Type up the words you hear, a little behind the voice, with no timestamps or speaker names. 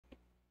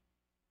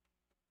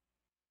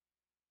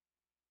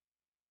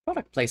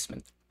Product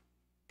placement.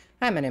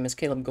 Hi, my name is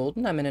Caleb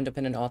Golden. I'm an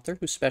independent author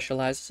who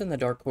specializes in the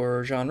dark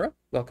horror genre.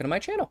 Welcome to my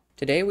channel.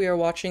 Today we are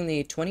watching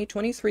the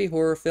 2023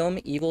 horror film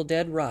Evil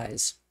Dead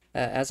Rise.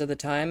 As of the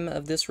time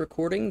of this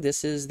recording,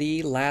 this is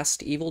the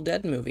last Evil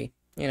Dead movie.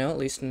 You know, at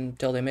least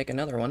until they make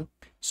another one.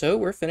 So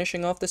we're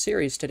finishing off the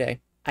series today.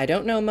 I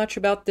don't know much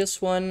about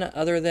this one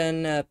other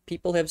than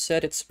people have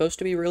said it's supposed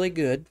to be really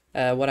good.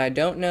 What I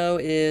don't know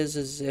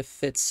is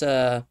if it's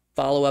a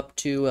follow-up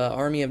to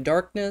Army of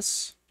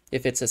Darkness,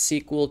 if it's a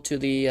sequel to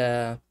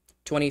the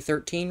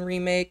 2013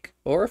 remake,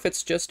 or if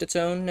it's just its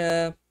own,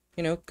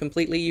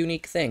 completely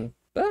unique thing.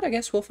 But I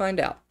guess we'll find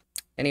out.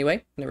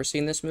 Anyway, never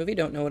seen this movie,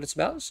 don't know what it's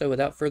about, so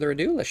without further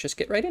ado, let's just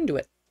get right into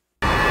it.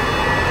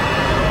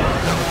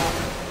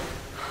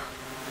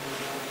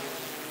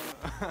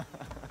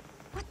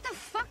 What the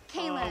fuck,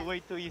 Caleb? Oh,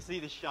 wait till you see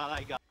the shot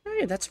I got.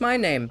 Hey, that's my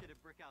name.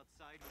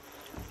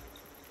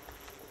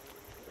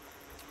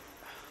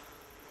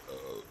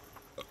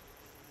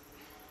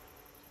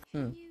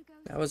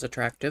 That was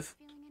attractive.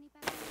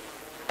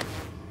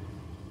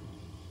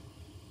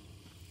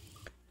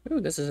 Ooh,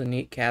 this is a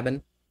neat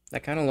cabin.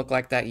 That kind of looked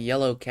like that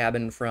yellow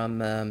cabin from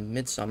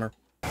Midsommar.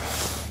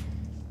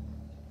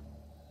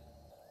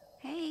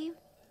 Hey,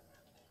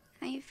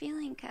 how you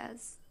feeling,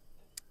 cuz?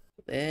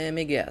 Let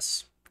me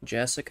guess.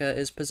 Jessica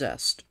is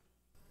possessed.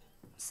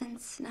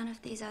 Since none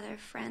of these other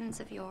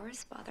friends of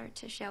yours bothered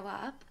to show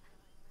up,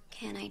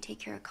 can I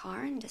take your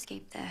car and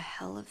escape the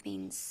hell of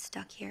being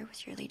stuck here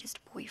with your latest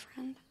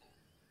boyfriend?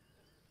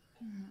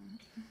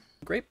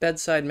 Great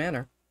bedside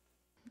manner.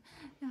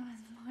 No, I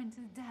was blind to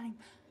the daddy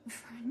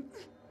friend.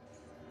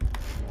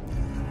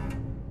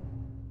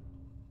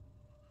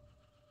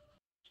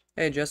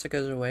 Hey,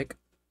 Jessica's awake.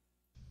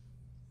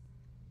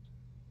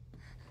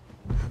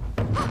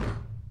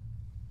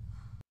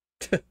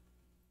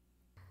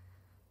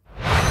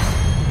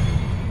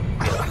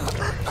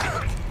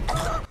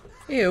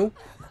 Ew.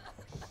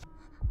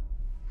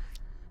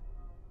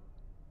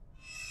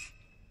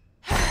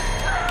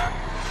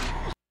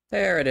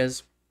 There it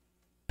is.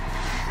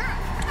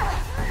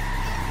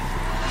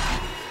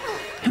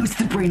 Who's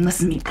the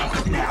brainless meat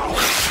now?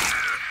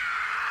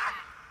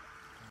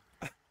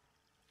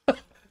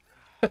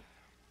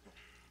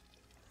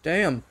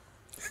 Damn.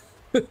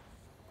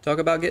 Talk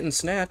about getting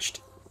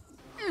snatched.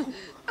 Oh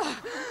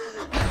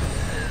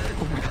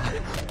my god,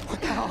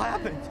 what the hell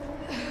happened?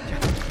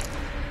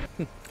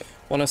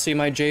 Want to see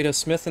my Jada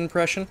Smith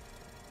impression?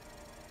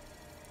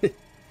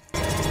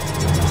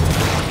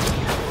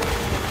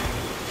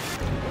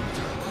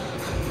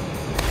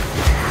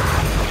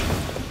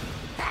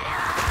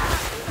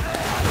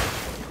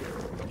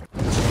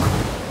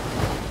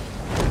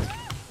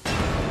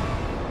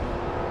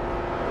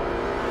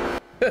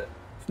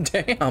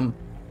 Damn.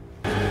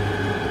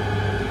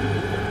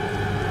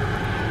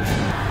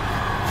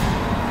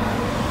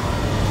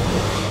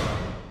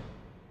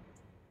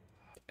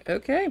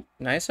 Okay,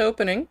 nice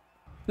opening.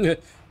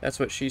 That's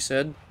what she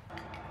said.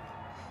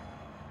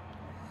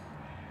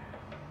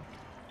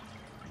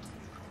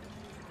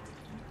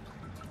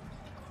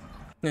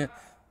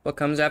 What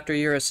comes after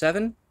you're a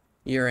 7?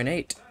 You're an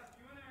 8.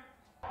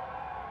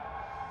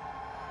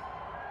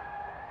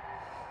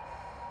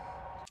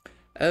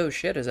 Oh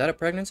shit, is that a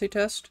pregnancy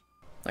test?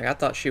 Like, I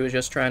thought she was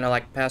just trying to,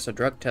 like, pass a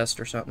drug test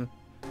or something.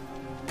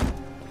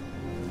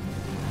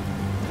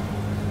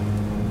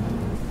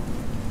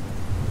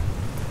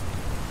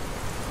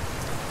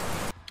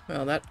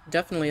 Well, that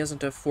definitely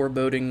isn't a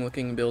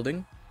foreboding-looking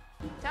building.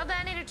 Tell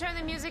Danny to turn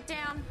the music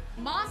down.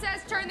 Mom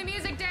says turn the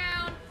music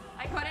down.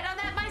 I put it on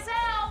that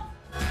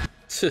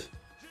myself.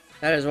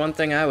 That is one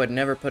thing I would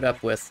never put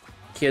up with.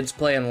 Kids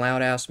playing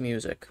loud-ass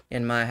music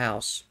in my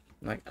house.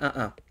 Like,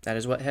 that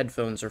is what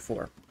headphones are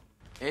for.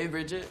 Hey,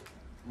 Bridget.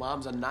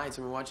 Mom's on nights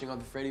and we're watching all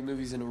the Freddy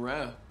movies in a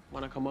row.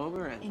 Wanna come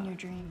over and... In your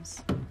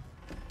dreams.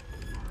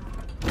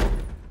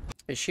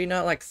 Is she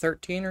not like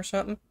 13 or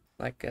something?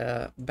 Like,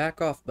 back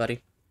off,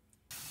 buddy.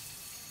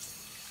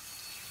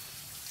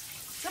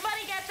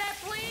 Somebody get that,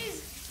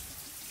 please.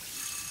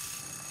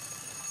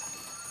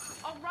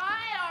 All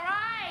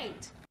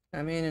right.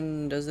 I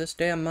mean, does this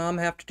damn mom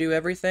have to do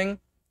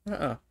everything?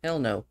 Hell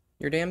no.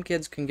 Your damn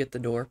kids can get the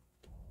door.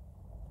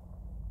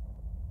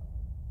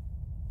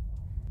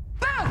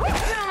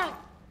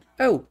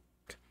 Oh,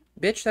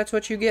 bitch, that's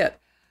what you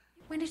get.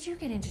 When did you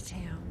get into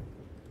town?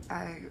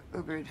 I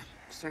Ubered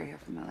straight here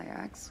from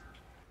LAX.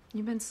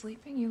 You been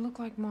sleeping? You look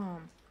like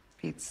Mom.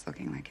 Pete's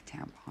looking like a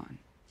tampon.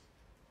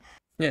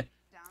 Yeah,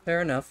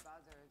 fair enough.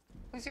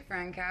 Who's your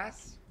friend,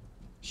 Cass?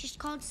 She's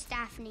called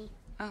Staphne.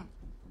 Oh.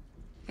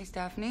 Hey,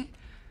 Stephanie.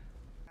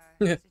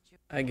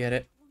 I get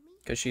it.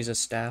 Because she's a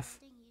staff.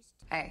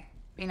 Hey,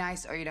 be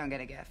nice or you don't get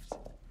a gift.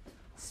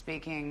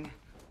 Speaking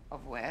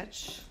of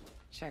which,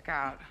 check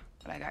out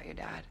what I got your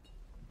dad.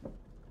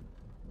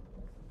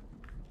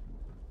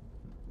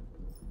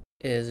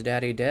 Is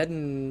Daddy dead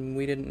and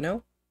we didn't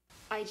know?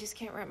 I just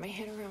can't wrap my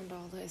head around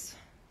all this.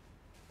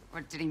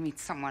 Or did he meet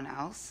someone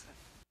else?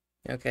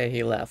 Okay,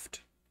 he left.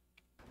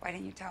 Why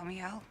didn't you tell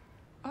me, Elle?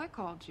 I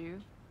called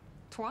you.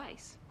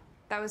 Twice.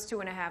 That was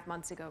 2.5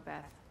 months ago,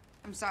 Beth.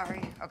 I'm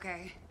sorry,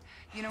 okay?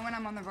 You know when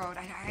I'm on the road,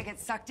 I get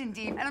sucked in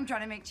deep, and I'm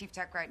trying to make Chief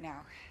Tech right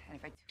now. And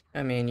if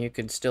I mean, you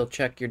could still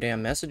check your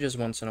damn messages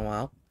once in a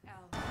while.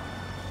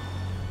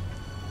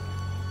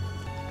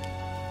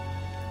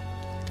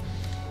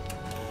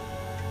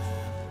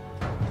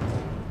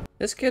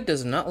 This kid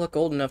does not look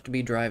old enough to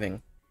be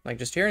driving. Like,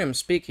 just hearing him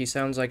speak, he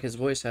sounds like his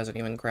voice hasn't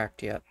even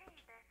cracked yet.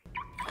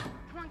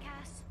 Come on,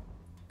 Cass.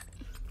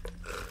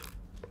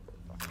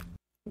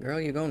 Girl,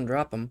 you gonna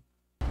drop him.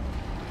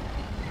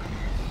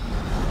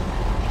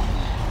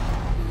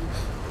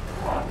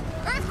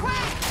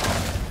 Earthquake!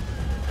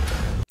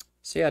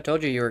 See, I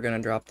told you were gonna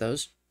drop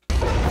those.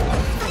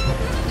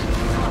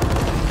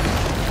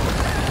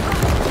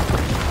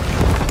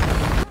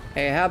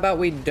 Hey, how about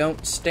we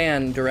don't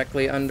stand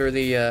directly under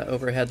the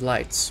overhead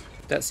lights?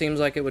 That seems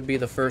like it would be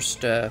the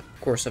first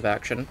course of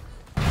action.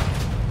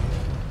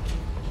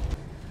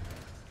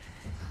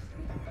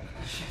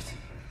 Shit,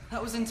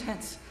 that was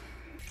intense.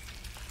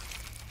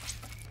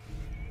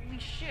 Holy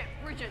shit,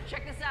 Bridget,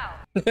 check this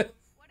out.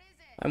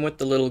 I'm with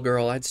the little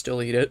girl, I'd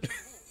still eat it.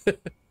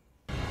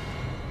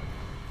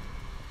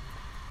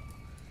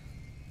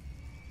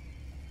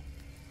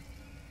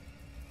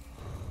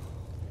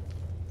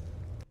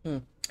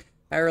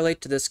 I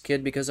relate to this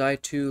kid because I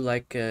too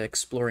like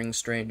exploring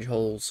strange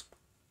holes.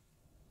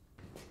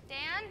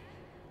 Dan?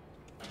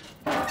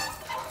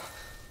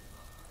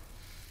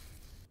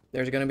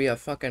 There's gonna be a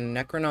fucking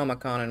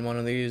Necronomicon in one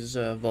of these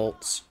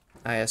vaults,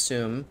 I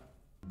assume.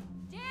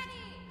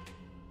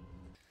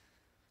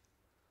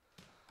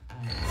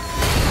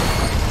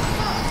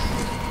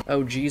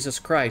 Oh, Jesus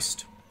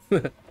Christ.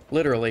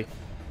 Literally.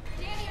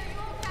 Danny, are you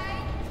okay?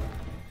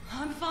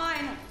 I'm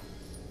fine.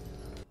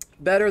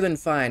 Better than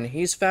fine.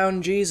 He's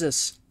found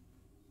Jesus.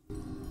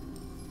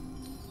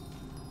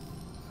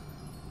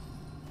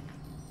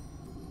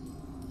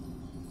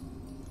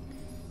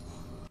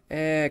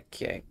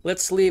 Okay.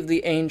 Let's leave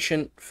the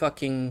ancient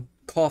fucking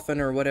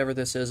coffin or whatever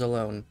this is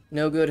alone.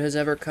 No good has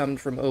ever come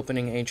from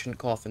opening ancient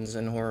coffins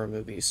in horror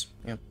movies.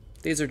 Yeah.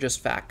 These are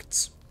just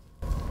facts.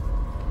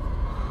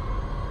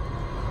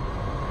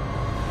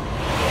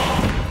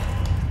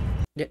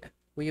 Yeah.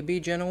 Will you be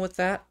gentle with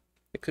that?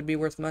 It could be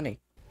worth money.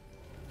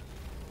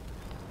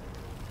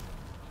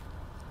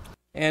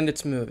 And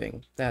it's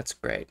moving. That's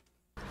great.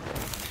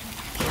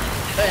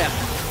 Ugh.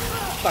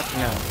 Fuck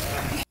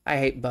no. I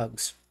hate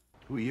bugs.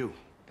 Who are you?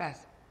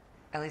 Beth,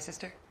 Ellie's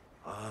sister?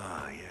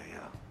 Ah,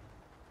 yeah.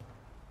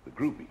 The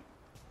groupie.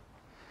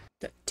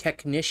 The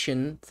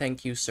technician,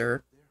 thank you,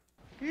 sir.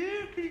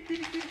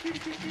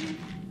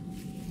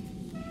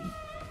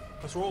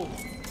 Let's roll.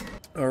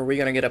 Or are we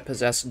gonna get a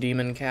possessed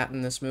demon cat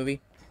in this movie?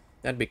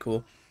 That'd be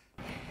cool.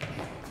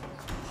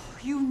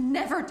 You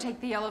never take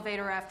the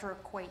elevator after a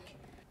quake.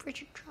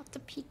 Bridget dropped the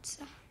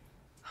pizza.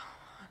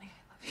 Honey,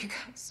 I love you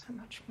guys so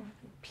much more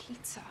than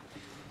pizza.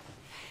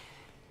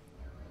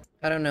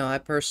 I don't know, I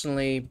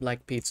personally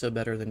like pizza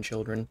better than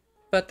children.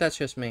 But that's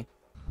just me.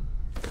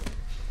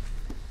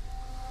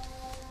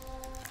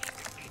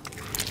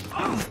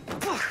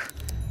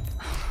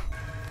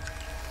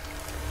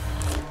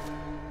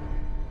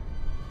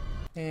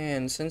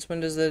 And since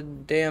when does the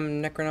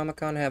damn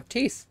Necronomicon have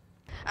teeth?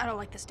 I don't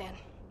like this, Dan.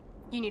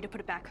 You need to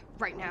put it back,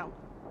 right now.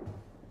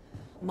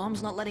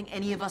 Mom's not letting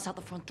any of us out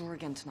the front door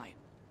again tonight.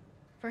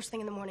 First thing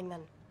in the morning,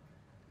 then.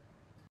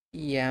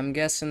 Yeah, I'm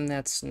guessing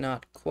that's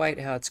not quite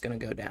how it's gonna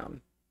go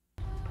down.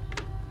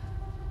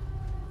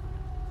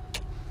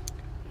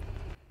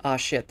 Ah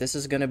shit, this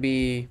is gonna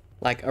be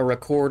like a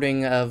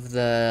recording of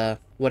the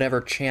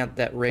whatever chant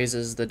that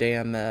raises the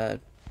damn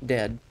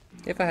dead.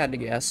 If I had to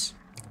guess.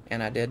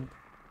 And I did.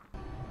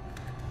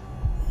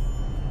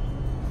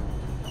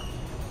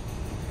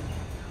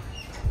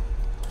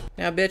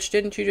 Now, bitch,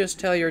 didn't you just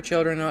tell your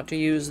children not to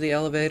use the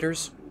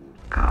elevators?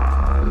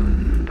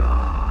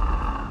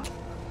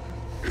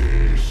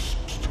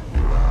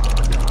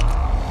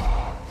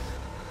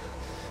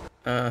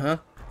 Uh-huh.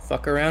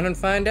 Fuck around and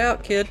find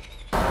out, kid.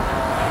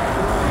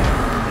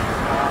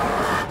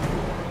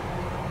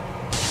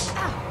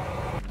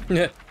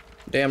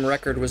 Damn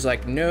record was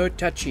like, no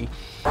touchy.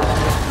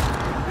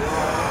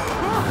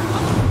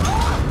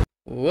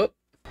 Whoop.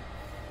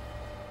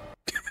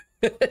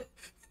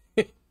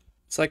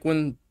 It's like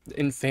when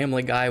in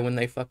Family Guy when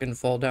they fucking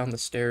fall down the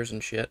stairs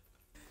and shit.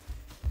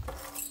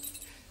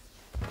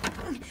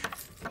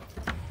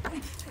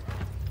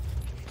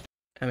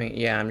 I mean,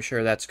 yeah, I'm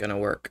sure that's gonna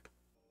work.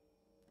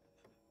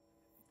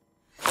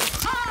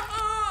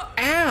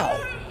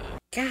 Ow!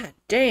 God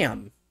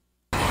damn!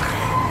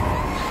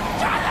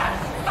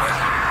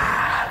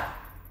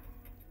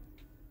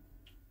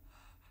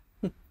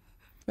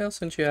 Well,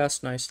 since you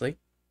asked nicely.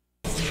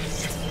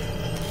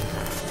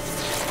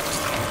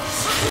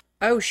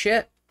 Oh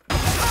shit!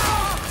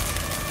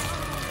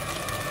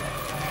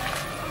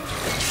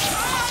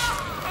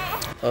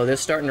 Oh, this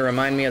is starting to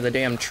remind me of the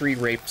damn tree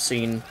rape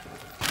scene.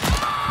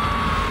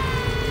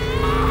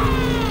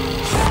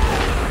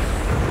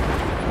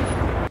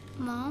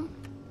 Mom?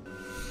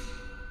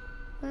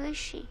 Where is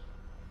she?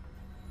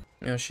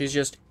 You know, she's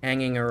just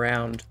hanging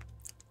around.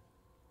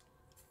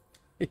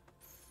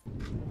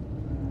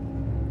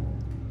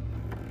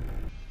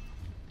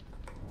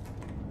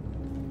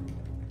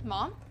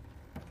 Mom?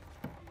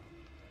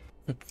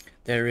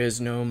 There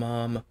is no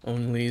mom,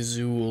 only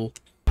Zool.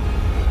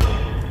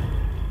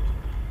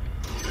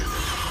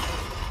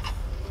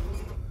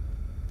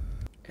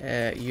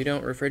 You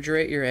don't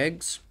refrigerate your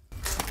eggs?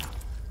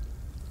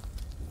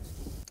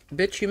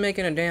 Bitch, you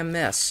making a damn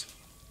mess.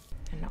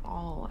 And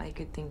all I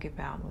could think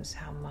about was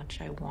how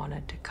much I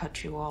wanted to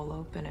cut you all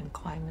open and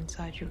climb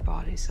inside your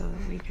body so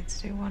that we could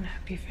stay one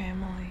happy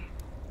family.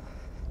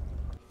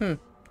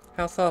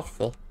 How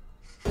thoughtful.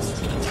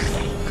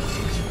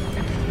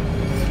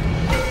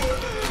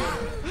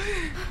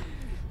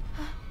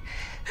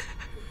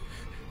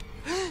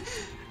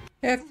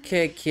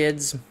 Okay,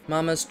 kids.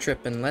 Mama's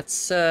tripping.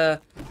 Let's, go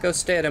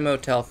stay at a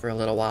motel for a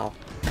little while.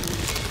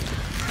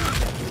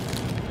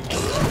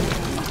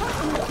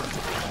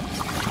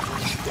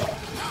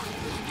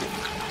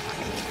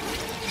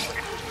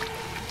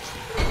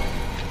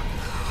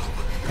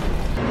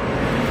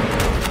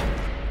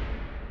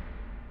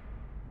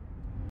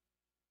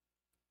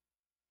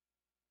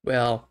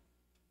 Well,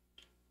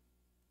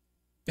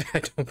 I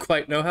don't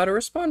quite know how to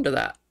respond to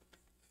that.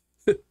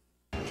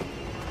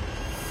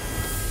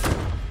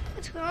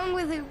 What's wrong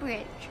with her,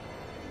 Bridge?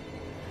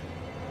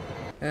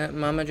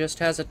 Mama just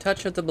has a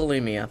touch of the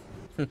bulimia.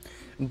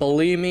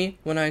 Believe me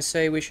when I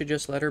say we should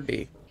just let her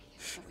be.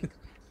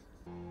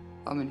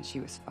 A minute she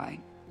was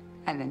fine,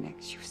 and the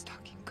next she was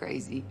talking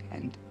crazy,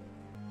 and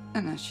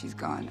now she's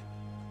gone.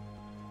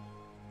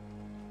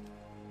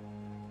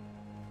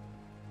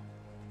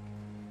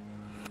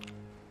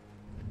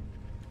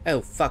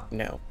 Oh, fuck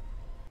no.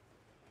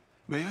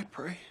 May I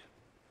pray?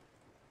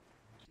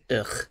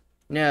 Ugh.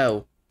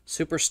 No.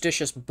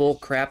 Superstitious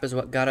bullcrap is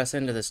what got us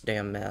into this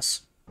damn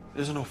mess.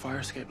 There's no fire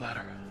escape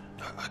ladder.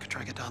 I could try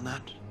to get down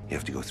that. You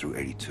have to go through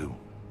 82.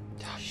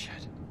 Oh,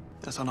 shit.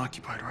 That's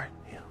unoccupied, right?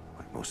 Yeah,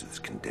 like most of this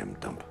condemned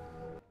dump.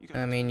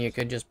 I mean, you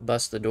could just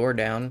bust the door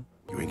down.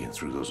 You ain't getting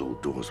through those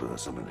old doors without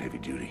someone heavy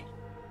duty.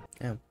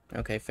 Oh,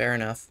 okay, fair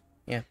enough.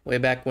 Yeah, way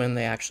back when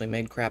they actually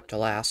made crap to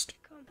last.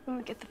 When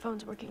we get the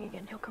phones working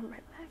again, he'll come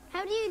right back.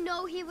 How do you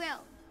know he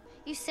will?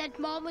 You said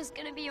Mom was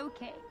gonna be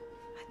okay.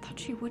 I thought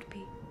she would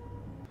be.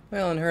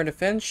 Well, in her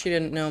defense, she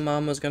didn't know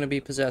Mom was going to be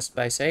possessed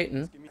by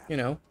Satan. You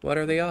know, what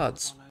are the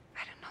odds?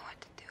 I don't know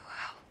what to do,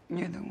 Al.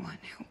 You're the one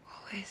who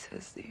always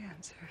has the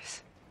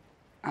answers.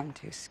 I'm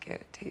too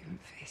scared to even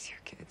face your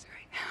kids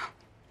right now.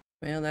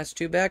 Well, that's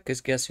too bad, because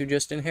guess who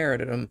just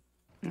inherited them?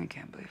 I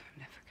can't believe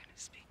I'm never gonna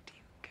speak to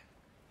you again.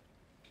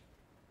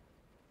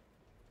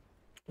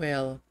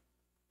 Well,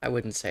 I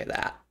wouldn't say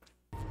that.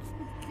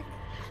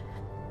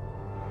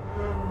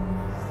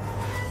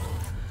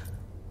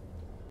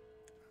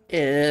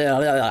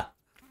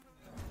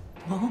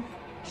 Mom?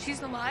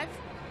 She's alive?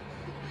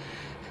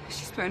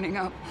 She's burning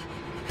up.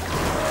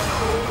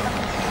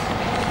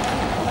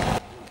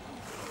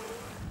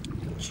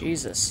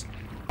 Jesus.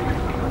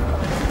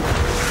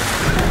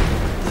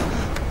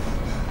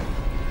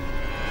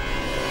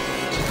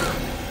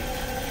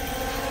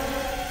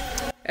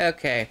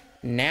 Okay,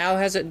 now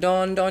has it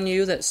dawned on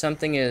you that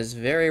something is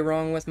very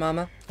wrong with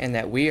Mama, and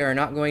that we are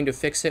not going to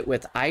fix it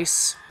with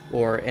ice,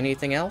 or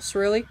anything else,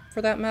 really,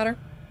 for that matter?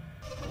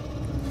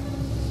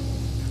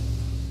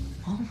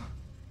 Mom?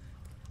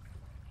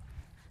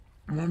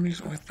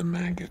 Mommy's with the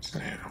maggots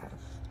now.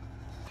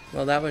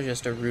 Well, that was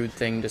just a rude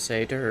thing to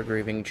say to her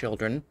grieving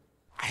children.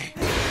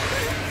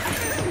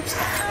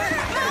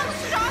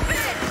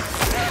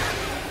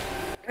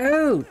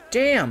 Oh,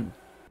 damn!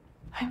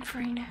 I'm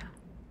free now.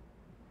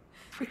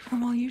 Free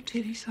from all you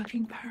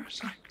titty-sucking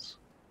parasites.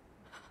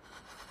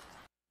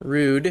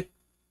 Rude.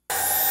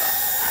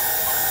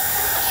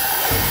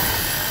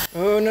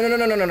 Oh, no, no, no,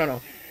 no, no, no, no,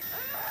 no.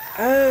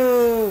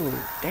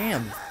 Oh,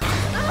 damn.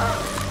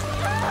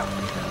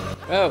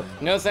 Oh,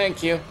 no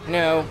thank you.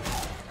 No.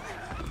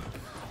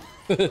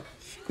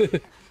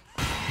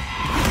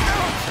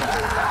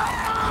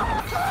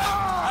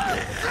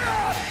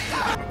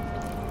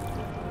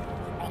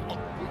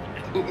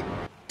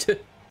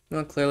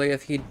 Well, clearly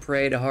if he'd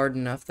prayed hard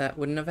enough, that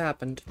wouldn't have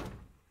happened.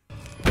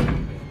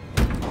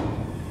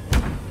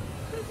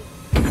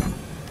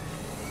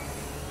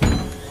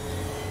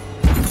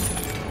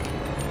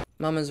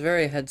 Mama's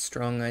very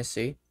headstrong, I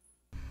see.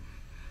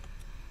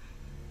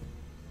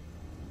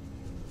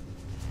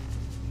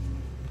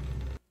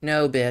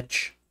 No,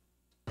 bitch.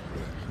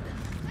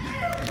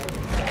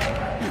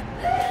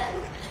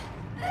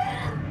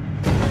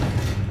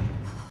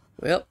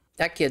 Well,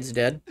 that kid's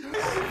dead.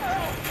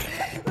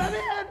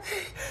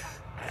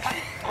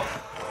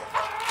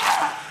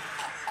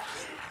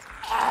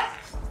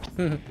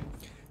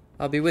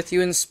 I'll be with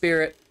you in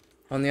spirit,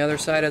 on the other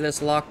side of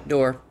this locked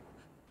door.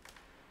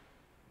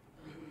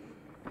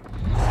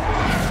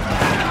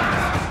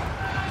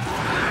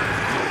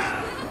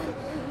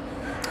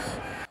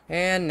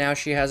 And now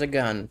she has a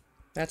gun.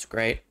 That's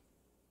great.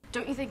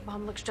 Don't you think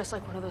Mom looks just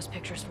like one of those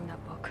pictures from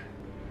that book?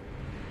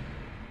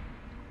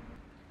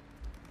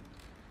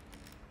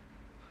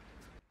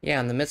 Yeah,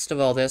 in the midst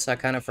of all this, I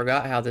kind of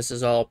forgot how this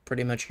is all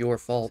pretty much your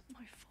fault.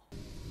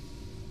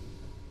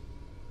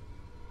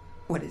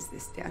 What is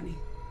this, Danny?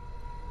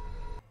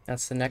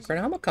 That's the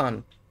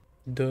Necronomicon.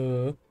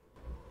 Duh.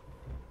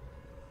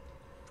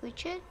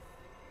 Bridget?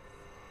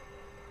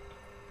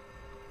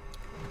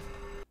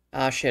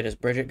 Ah, shit, is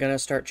Bridget gonna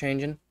start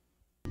changing?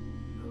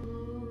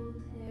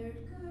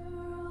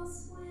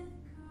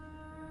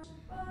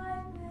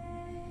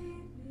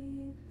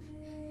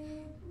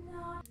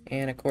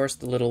 And of course,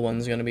 the little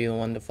one's gonna be the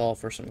one to fall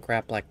for some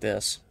crap like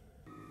this.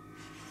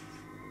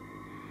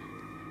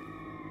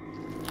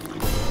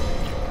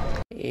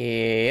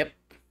 Yep.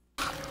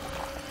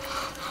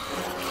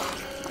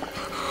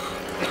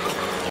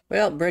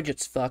 Well,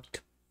 Bridget's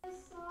fucked.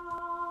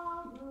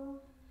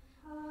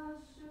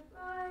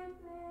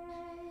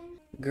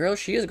 Girl,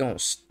 she is gonna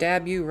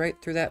stab you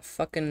right through that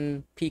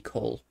fucking peek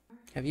hole.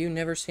 Have you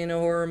never seen a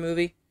horror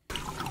movie?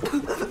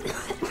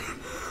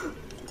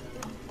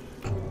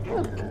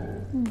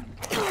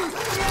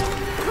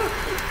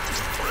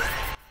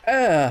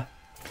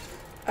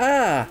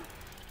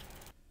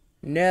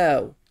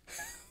 No.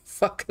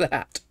 Fuck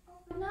that.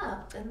 Open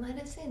up and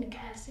let us in,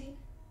 Cassie.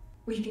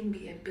 We can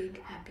be a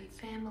big, happy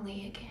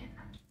family again.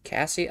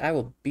 Cassie, I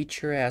will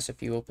beat your ass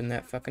if you open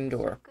that fucking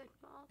door.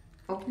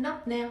 Open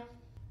up now,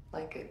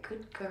 like a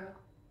good girl.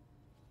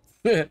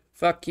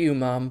 Fuck you,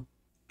 Mom.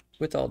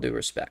 With all due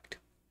respect.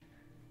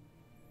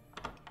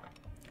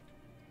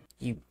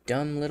 You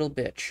dumb little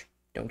bitch.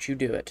 Don't you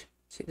do it.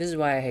 See, this is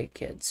why I hate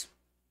kids.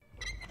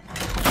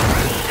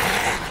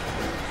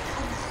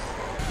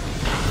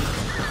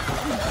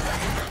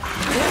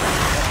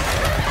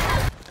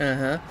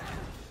 Uh-huh.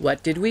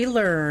 What did we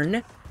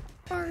learn?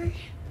 Sorry.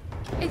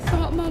 I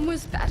thought Mom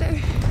was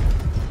better.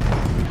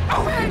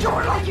 Open the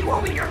door like you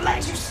open your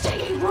legs, you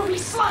stinking Ruby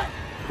slut!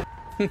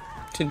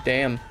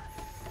 Damn.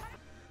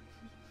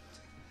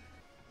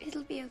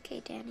 It'll be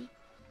okay, Danny.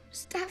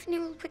 Stephanie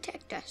will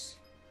protect us,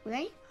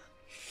 right?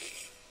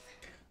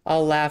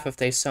 I'll laugh if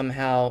they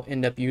somehow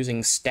end up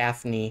using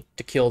Stephanie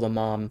to kill the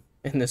mom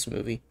in this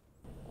movie.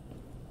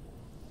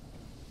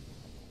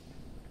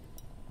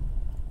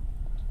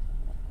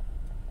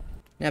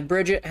 Now,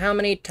 Bridget, how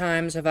many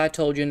times have I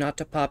told you not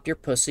to pop your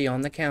pussy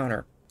on the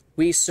counter?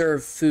 We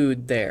serve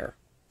food there.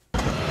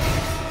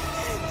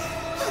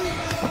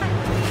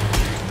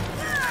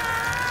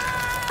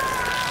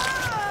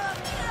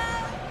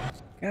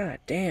 God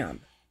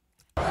damn.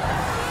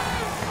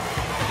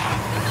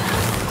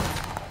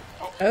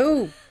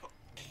 Oh!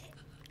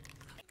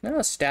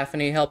 No,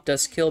 Stephanie helped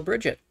us kill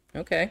Bridget.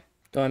 Okay.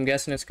 Though I'm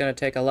guessing it's going to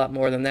take a lot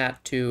more than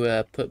that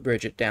to put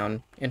Bridget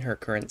down in her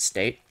current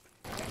state.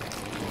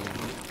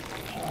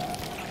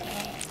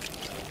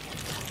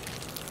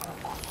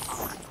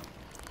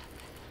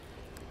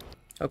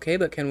 Okay,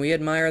 but can we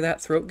admire that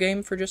throat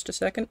game for just a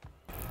second?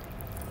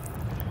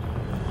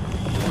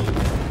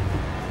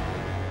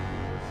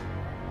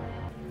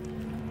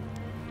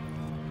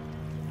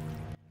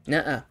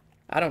 Nuh-uh.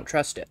 I don't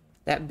trust it.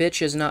 That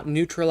bitch is not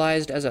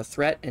neutralized as a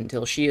threat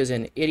until she is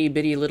in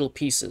itty-bitty little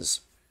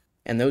pieces.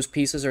 And those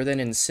pieces are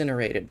then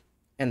incinerated,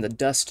 and the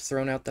dust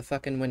thrown out the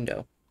fucking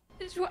window.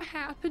 This is what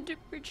happened to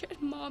Bridget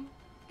and Mom.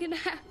 Gonna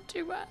happen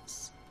to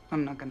us.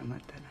 I'm not gonna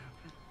let that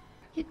happen.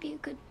 You'd be a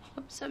good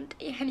mom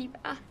someday,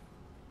 Honeybeth.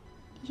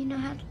 You know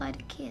how to lie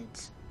to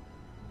kids.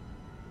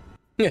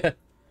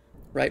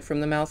 Right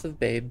from the mouth of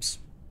babes.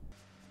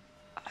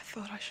 I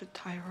thought I should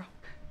tie her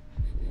up.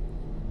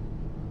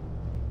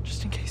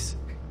 Just in case.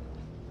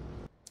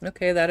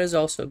 Okay, that is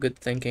also good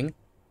thinking.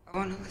 I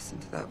want to listen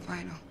to that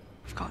vinyl.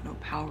 I've got no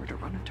power to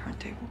run a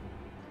turntable.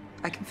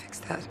 I can fix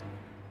that.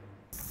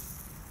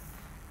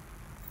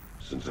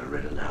 Since I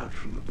read aloud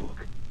from the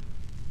book,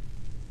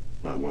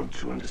 my want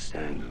to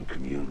understand and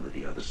commune with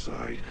the other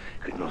side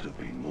could not have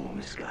been more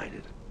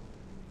misguided.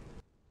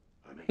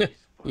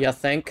 You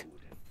think?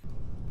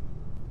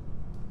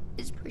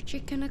 Is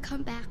Bridget gonna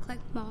come back like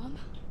Mom?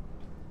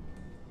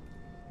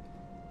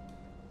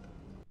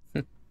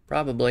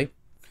 Probably.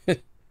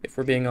 If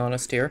we're being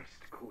honest here.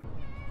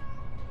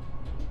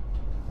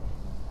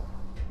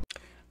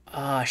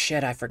 Ah,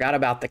 shit, I forgot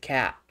about the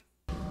cat.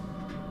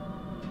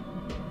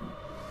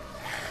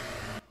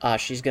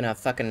 She's gonna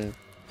fucking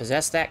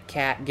possess that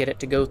cat, get it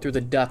to go through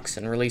the ducts,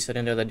 and release it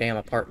into the damn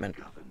apartment.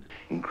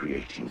 In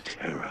creating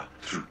terror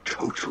through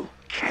total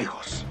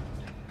chaos.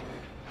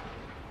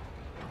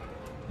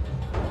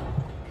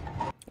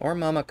 Or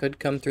Mama could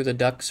come through the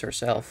ducts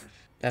herself.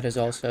 That is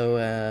also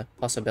a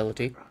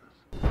possibility.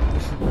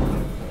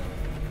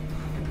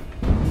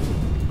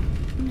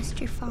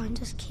 Mr.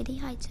 Fonda's kitty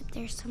hides up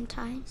there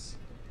sometimes.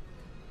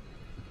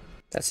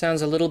 That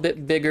sounds a little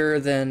bit bigger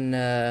than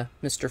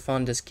Mr.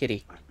 Fonda's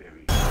kitty.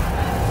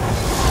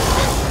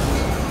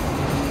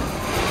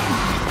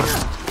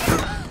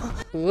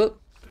 Whoop.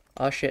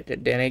 Oh shit,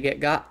 did Danny get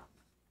got?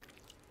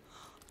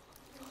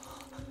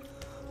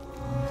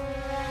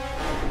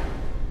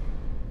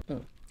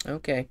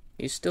 Okay,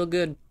 he's still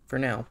good for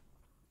now.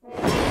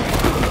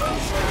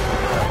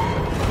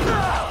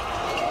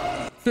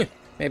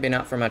 Maybe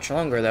not for much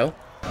longer, though.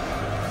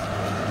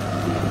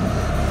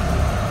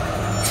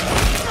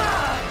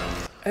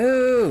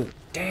 Oh,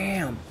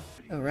 damn.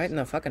 Oh, right in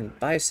the fucking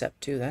bicep,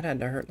 too. That had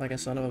to hurt like a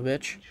son of a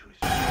bitch.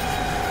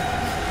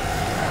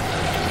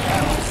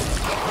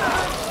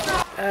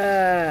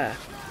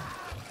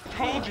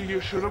 Told you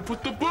should have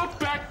put the book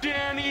back,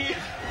 Danny!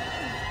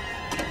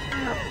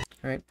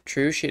 Alright,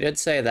 true, she did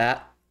say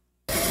that.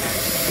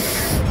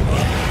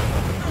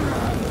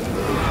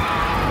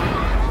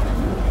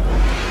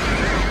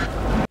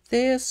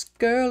 This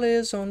girl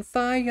is on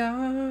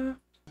fire.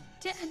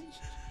 Danny.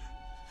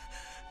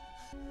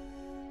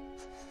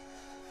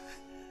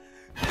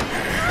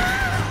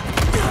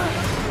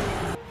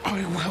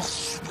 I will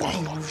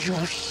swallow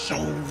your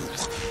soul.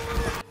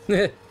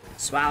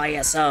 Swallow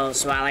your soul,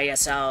 swallow your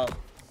soul.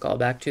 Call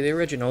back to the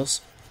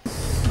originals.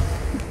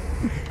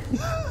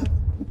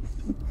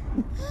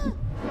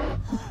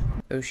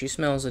 Oh, she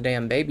smells a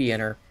damn baby in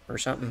her, or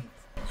something.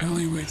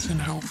 Ellie waits in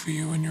hell for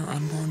you and your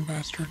unborn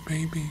bastard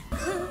baby.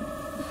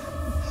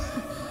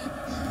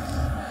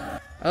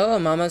 Oh,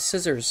 Mama's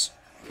scissors.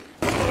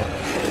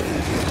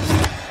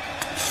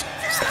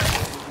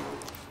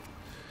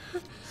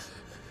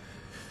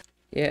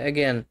 Yeah,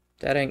 again,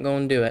 that ain't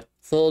gonna do it.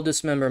 Full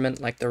dismemberment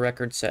like the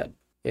record said.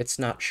 It's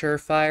not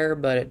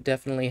surefire, but it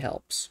definitely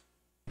helps.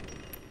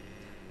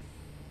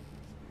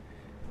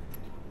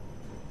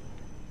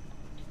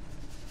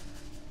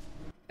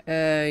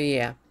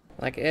 Yeah.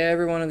 Like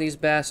every one of these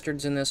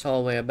bastards in this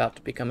hallway about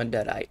to become a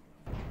deadite.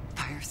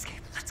 Fire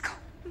escape, let's go.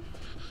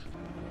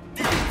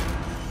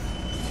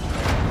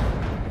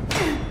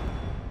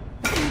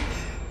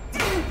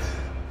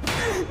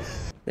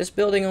 This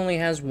building only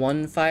has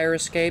one fire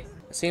escape.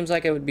 It seems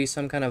like it would be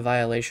some kind of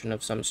violation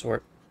of some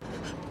sort.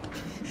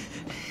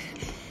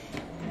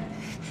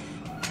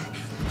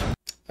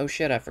 Oh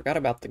shit, I forgot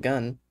about the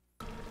gun.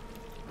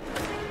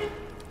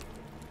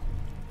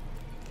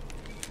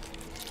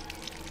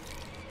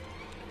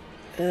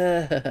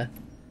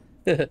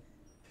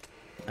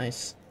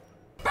 Nice.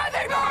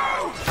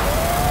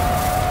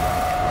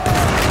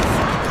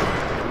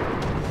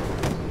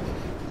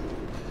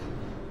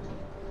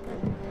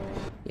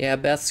 Yeah,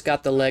 Beth's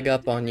got the leg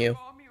up on you.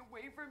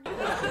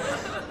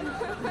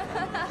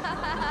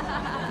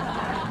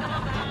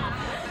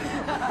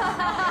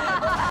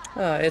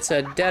 It's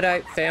a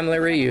deadite family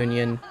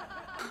reunion.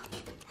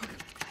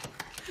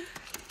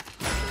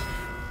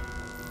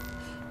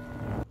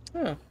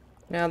 Oh,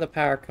 now the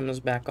power comes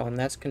back on.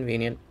 That's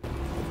convenient.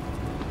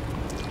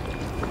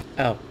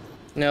 Oh,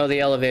 no, the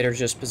elevator's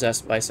just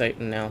possessed by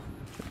Satan now.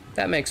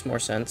 That makes more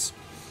sense.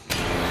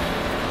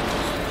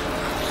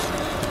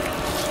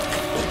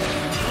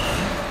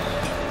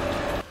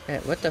 Hey,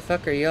 what the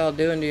fuck are y'all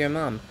doing to your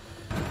mom?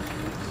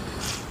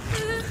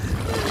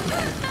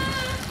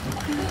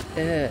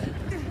 Ugh.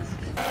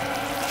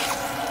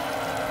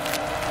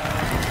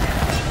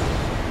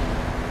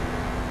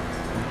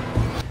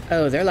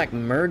 Oh, they're like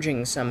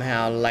merging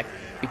somehow, like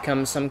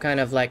become some kind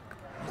of like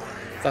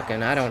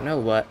fucking I don't know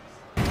what.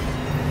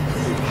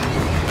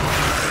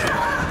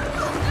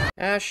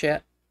 Ah,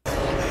 shit.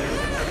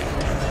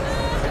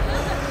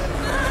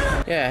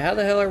 Yeah, how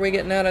the hell are we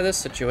getting out of this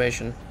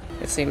situation?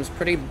 It seems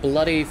pretty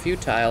bloody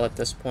futile at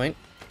this point.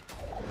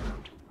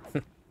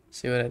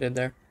 See what I did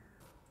there?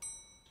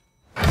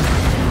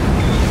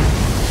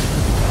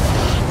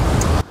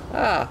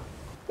 Ah,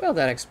 well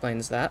that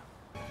explains that.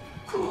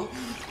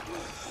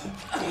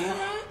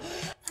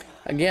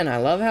 Again, I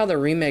love how the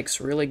remakes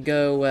really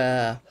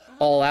go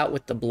all out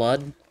with the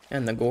blood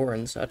and the gore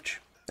and such.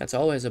 That's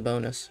always a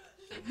bonus.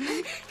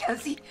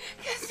 Cassie!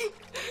 Cassie!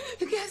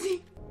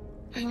 Cassie!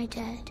 Am I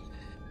dead?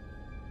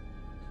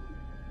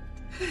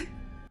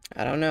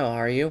 I don't know,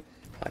 are you?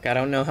 Like, I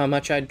don't know how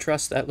much I'd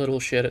trust that little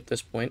shit at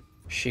this point.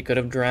 She could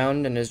have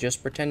drowned and is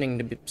just pretending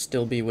to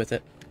still be with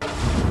it.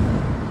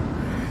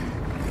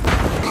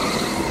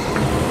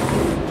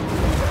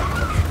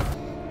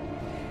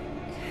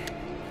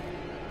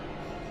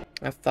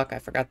 Ah, fuck, I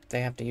forgot that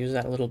they have to use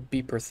that little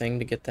beeper thing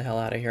to get the hell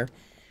out of here.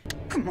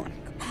 Come on,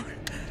 come on.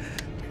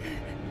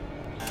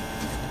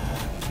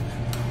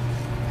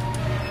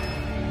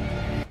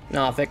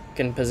 No, if it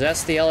can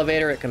possess the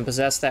elevator, it can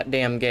possess that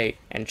damn gate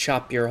and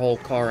chop your whole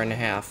car in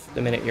half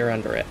the minute you're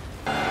under it.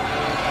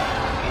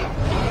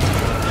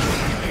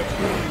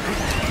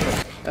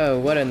 Oh,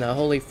 what in the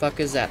holy fuck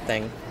is that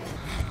thing?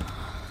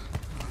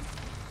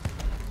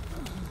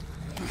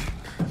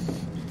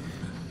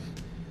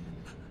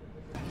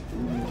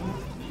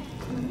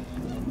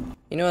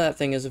 You know that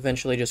thing is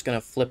eventually just gonna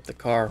flip the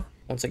car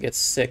once it gets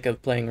sick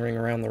of playing Ring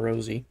Around the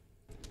Rosie.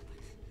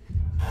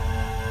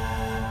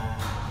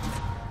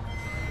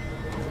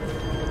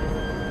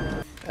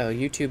 Oh,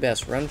 you two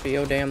best run for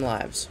your damn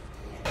lives.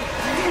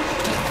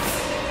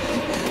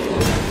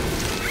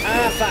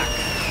 Ah, fuck!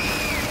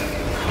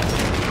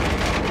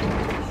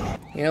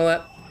 You know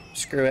what?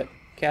 Screw it.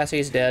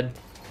 Cassie's dead.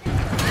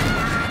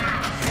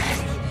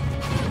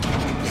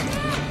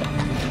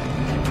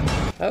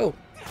 Oh,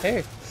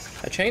 hey.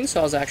 A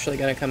chainsaw's actually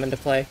gonna come into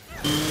play.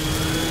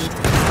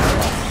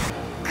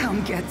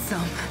 Come get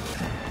some.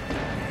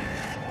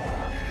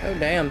 Oh,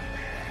 damn.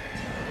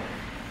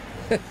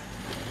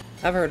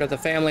 I've heard of the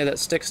family that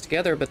sticks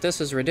together, but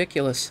this is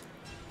ridiculous.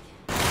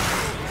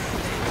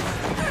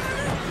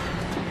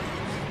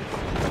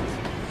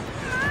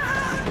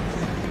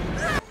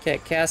 Okay,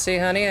 Cassie,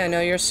 honey, I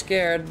know you're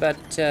scared, but,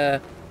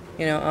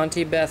 you know,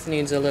 Auntie Beth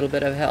needs a little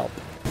bit of help.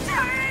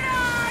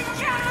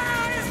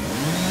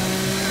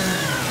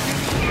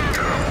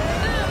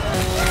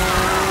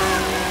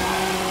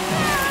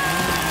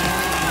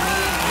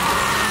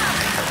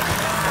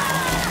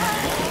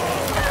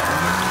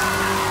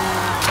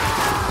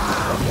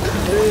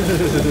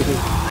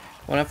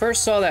 When I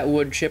first saw that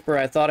wood chipper,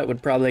 I thought it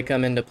would probably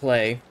come into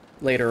play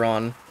later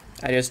on.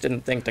 I just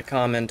didn't think to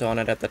comment on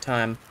it at the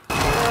time.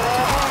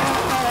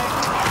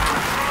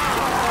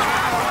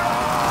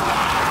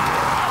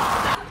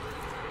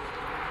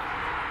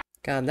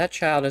 God, that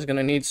child is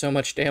gonna need so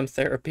much damn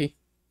therapy.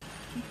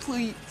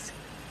 Please.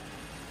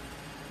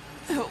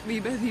 Help me,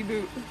 Betty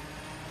Boop.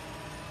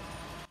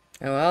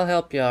 Oh, I'll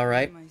help you,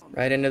 alright.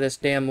 Right into this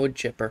damn wood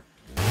chipper.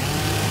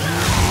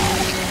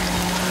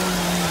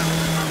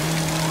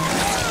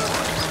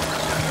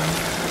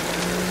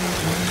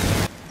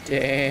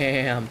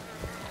 Damn.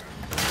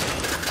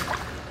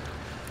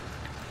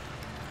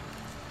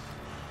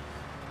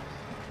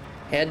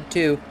 Head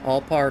 2,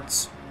 all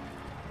parts.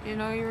 You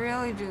know, you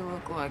really do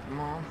look like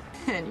Mom.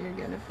 And you're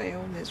gonna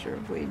fail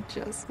miserably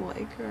just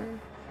like her.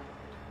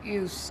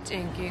 You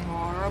stinking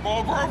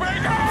horrible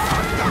groupie!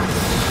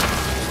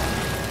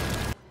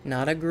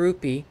 Not a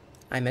groupie.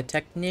 I'm a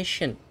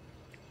technician.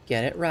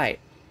 Get it right.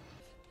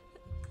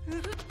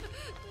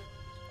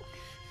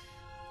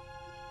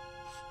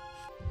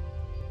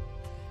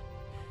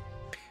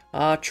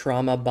 Ah,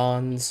 trauma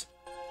bonds.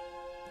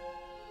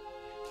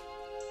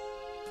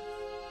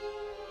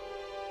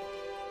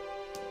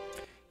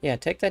 Yeah,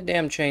 take that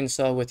damn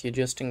chainsaw with you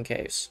just in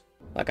case.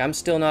 Like, I'm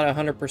still not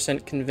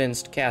 100%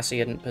 convinced Cassie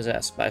isn't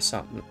possessed by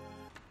something.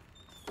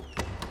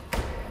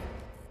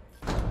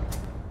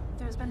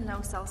 There's been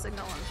no cell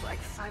signal until like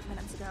 5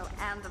 minutes ago,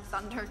 and the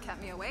thunder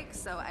kept me awake,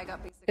 so I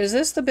got basic. Is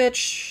this the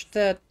bitch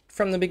that,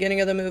 from the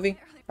beginning of the movie?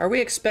 Are we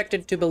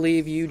expected to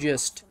believe you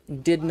just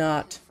did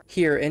not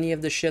hear any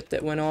of the shit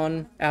that went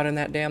on out in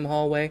that damn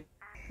hallway?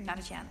 Not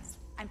a chance.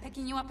 I'm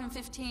picking you up in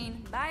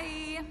 15.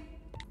 Bye!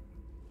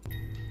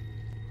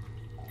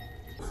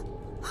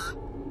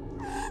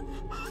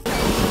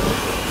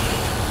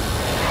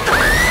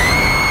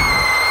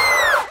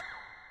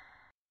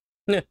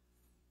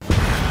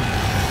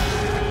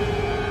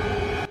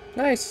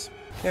 Nice.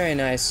 Very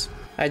nice.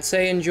 I'd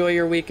say enjoy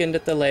your weekend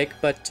at the lake,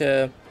 but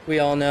we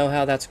all know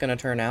how that's gonna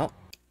turn out.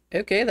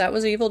 Okay, that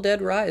was Evil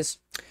Dead Rise.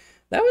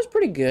 That was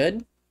pretty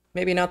good.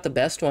 Maybe not the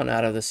best one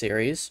out of the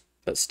series,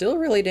 but still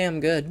really damn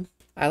good.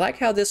 I like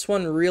how this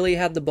one really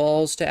had the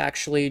balls to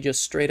actually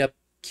just straight up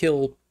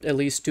kill at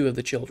least 2 of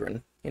the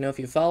children. You know, if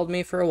you followed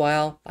me for a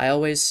while, I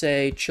always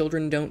say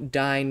children don't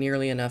die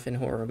nearly enough in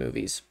horror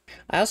movies.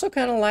 I also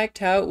kind of liked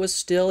how it was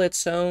still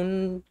its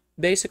own,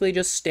 basically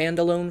just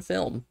standalone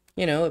film.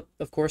 You know,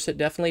 of course it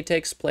definitely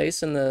takes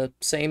place in the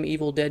same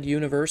Evil Dead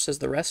universe as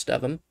the rest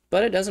of them,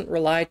 but it doesn't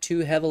rely too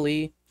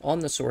heavily on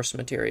the source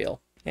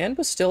material, and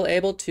was still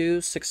able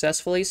to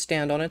successfully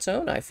stand on its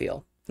own, I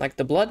feel. Like,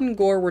 the blood and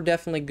gore were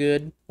definitely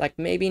good, like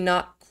maybe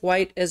not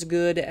quite as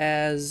good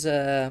as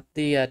the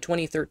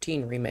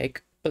 2013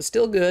 remake, but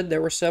still good.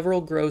 There were several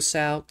gross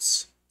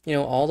outs. You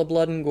know, all the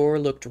blood and gore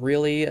looked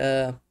really,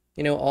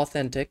 you know,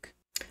 authentic.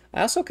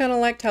 I also kind of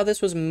liked how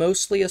this was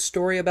mostly a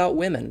story about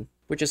women,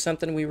 which is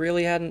something we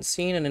really hadn't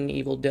seen in an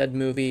Evil Dead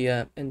movie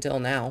until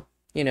now.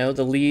 You know,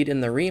 the lead in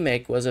the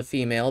remake was a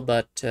female,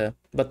 but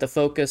the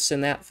focus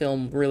in that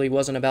film really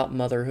wasn't about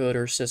motherhood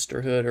or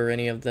sisterhood or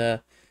any of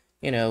the,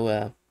 you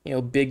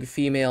know, big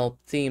female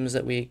themes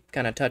that we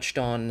kind of touched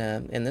on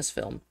in this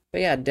film.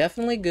 But yeah,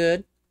 definitely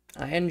good.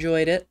 I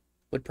enjoyed it.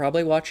 Would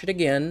probably watch it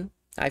again.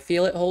 I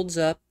feel it holds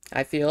up.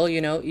 I feel, you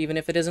know, even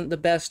if it isn't the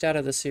best out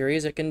of the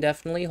series, it can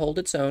definitely hold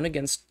its own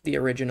against the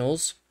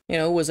originals. You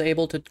know, was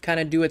able to kind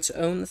of do its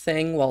own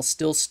thing while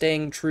still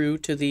staying true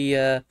to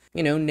the,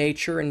 you know,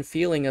 nature and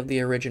feeling of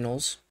the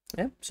originals.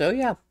 Yeah, so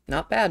yeah,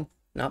 not bad.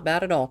 Not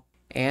bad at all.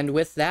 And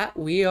with that,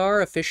 we are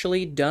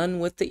officially done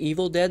with the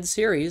Evil Dead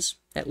series,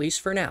 at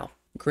least for now.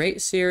 Great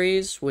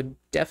series, would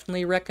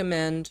definitely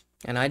recommend,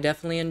 and I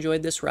definitely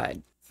enjoyed this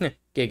ride.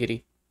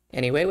 Giggity.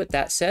 Anyway, with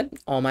that said,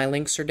 all my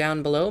links are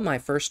down below. My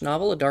first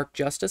novel, A Dark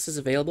Justice, is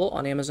available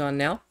on Amazon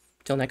now.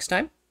 Till next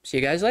time, see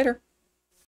you guys later.